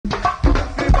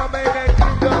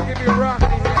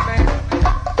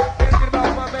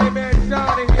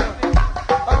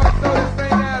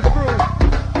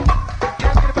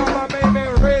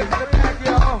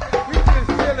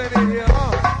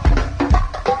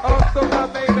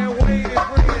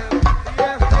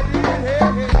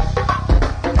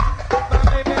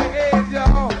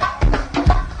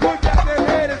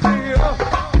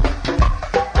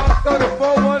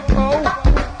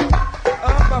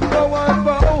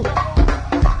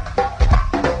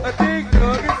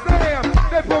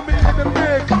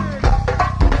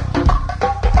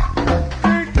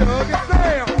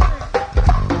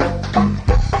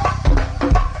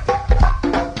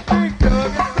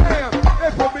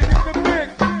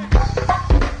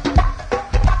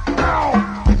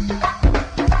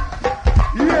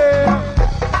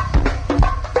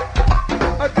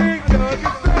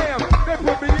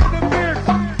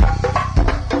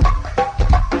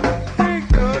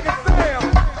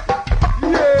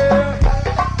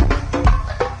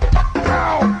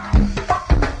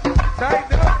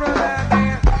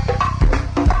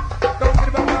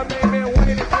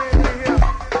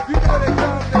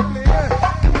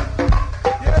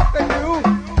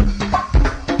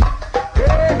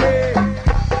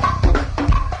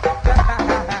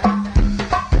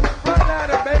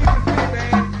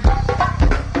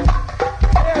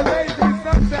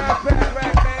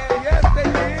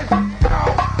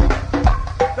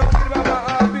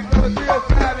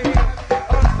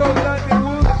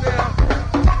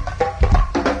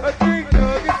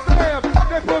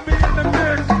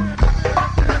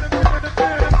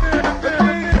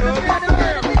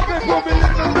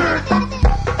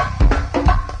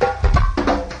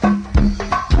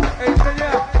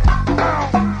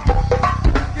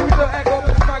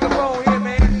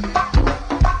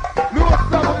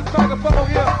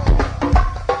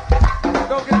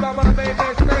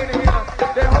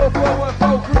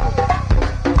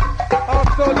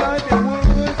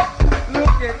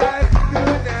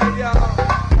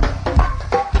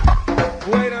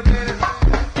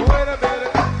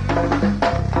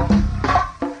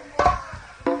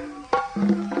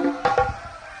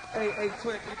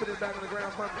Twin, can you put this back on the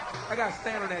ground for me? I got to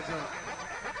stand on that joint.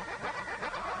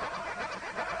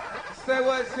 Say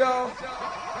what, y'all?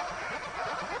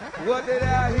 What did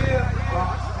I hear?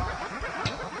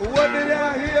 What did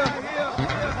I hear?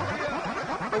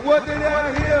 What did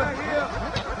I hear?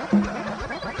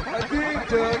 A dig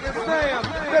Doug and Sam.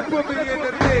 They put me in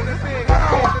the big, the big, the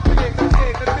big, the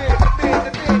big, the big, the big,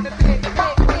 the big, the big, the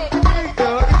big, Dig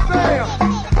Doug and Sam.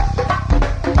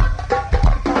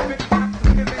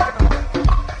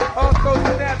 Also,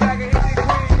 Snapback and Indie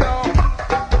Queen, y'all.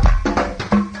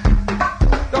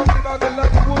 Don't forget about the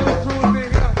Lucky Wood crews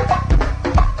in here.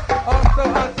 Also,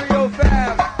 on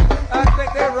 305, I think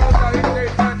they rolled out here. They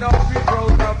turned off 3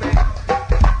 rolls out there.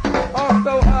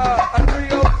 Also, a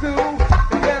 302,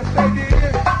 yes, they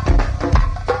did.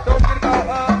 Don't forget about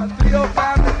a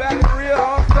 305 in the back of the rear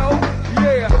also.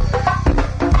 Yeah.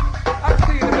 I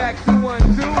see in the back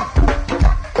 212.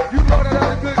 You know that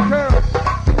other good curve.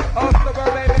 Also, my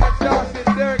baby, that's Josh and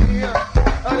Derek here.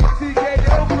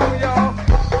 TKO crew, y'all.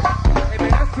 Hey,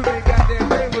 man, that's too many goddamn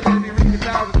tables that be reaching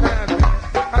 1,000 times, man.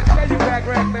 I tell you, Rack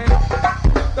Rack, man.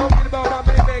 Don't forget about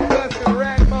my man, Gus and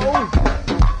Rackmo.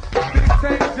 Big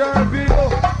Tank, John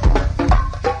Beagle.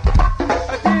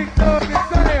 A Dig Doug and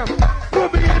Sam. Put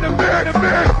me in the bag, the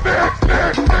bag.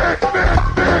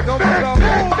 Don't forget about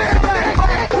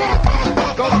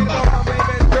Don't forget about my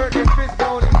man, Dirk and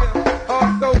Fishbone and them.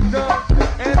 Also, John,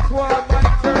 Antoine,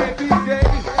 Mike, Terry, BJ,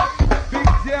 Big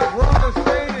Jeff, Ronald,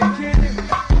 Shane, and Kenny,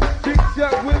 Big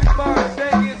Chuck, Willie, Mark,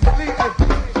 Shaggy, and Sleepy.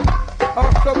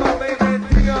 Also, my man,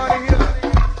 Dion and him,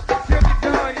 Jimmy,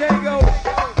 John, Yago.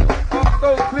 Also,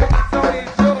 Cliff, and Tony,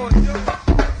 and George.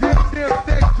 Jim,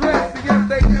 Sex, Dress, and yes,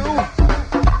 they do.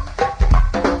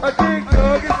 A Dig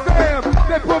Doug and Sam,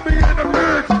 they put me in the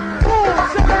mix.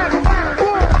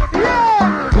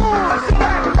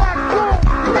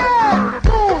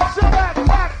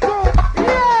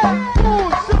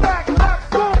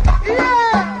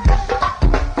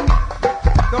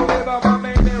 Don't forget about my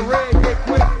man, Red, get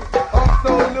quick.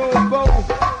 Also, Lil Bo,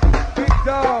 Big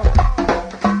Dog,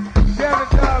 Devin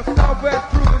Dog, Southwest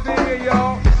crew is in here,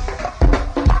 y'all.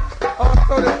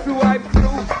 Also, the 2 Hype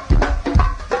crew.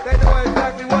 They know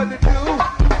exactly what to do.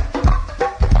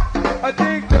 A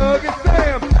Dig Doug and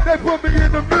Sam, they put me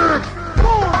in the mix.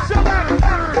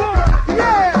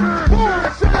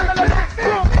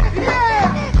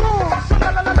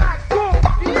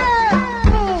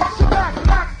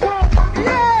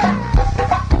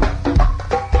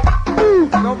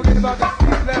 Don't forget about the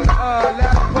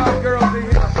last pop girls in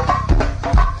here.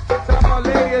 Talking about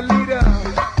Lady Alita,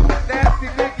 Nasty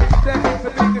Nikki, Stephanie,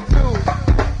 Tamika too.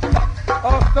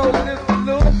 Also,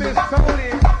 Little Miss Tony,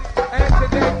 and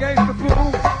today Gangsta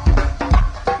Blue.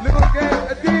 Little Gang,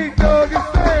 a Dig Doug and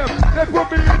Sam, they put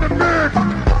me in the mix.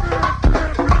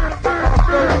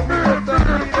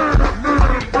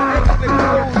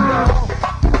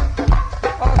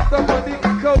 Also, Monique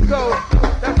and Coco,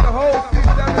 that's the whole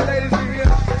 6,000 ladies in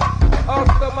here.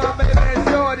 Also, my man,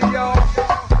 Shorty, y'all.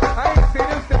 I ain't seen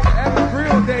him since the Evans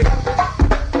Grill day.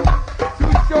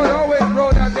 Too Short always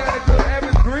rolled out down into the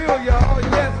Evans Grill, y'all.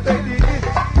 Yes, they did.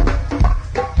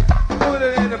 Put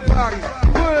it in the pocket.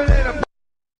 Put it in the pocket.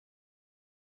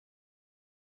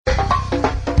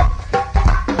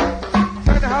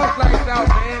 Turn the house lights out,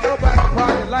 man. Nobody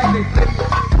party like they say.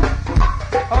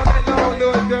 All night long,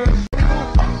 little dirt.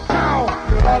 Ow!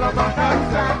 You're all on my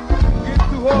nutsack. Get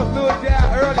too hard, little jab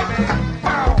early, man.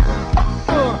 Ow!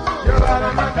 You're all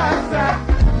on my nutsack.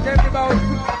 Get me about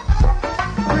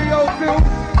 302.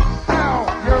 Ow!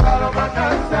 You're all on my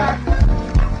nutsack.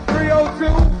 302.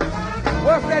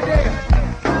 What's that there?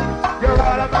 You're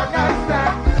all on my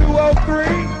nutsack. 203.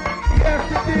 Yes,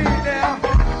 indeed, now.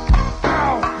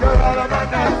 Ow! You're all on my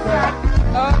nutsack.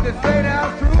 Up the state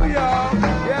house crew, y'all.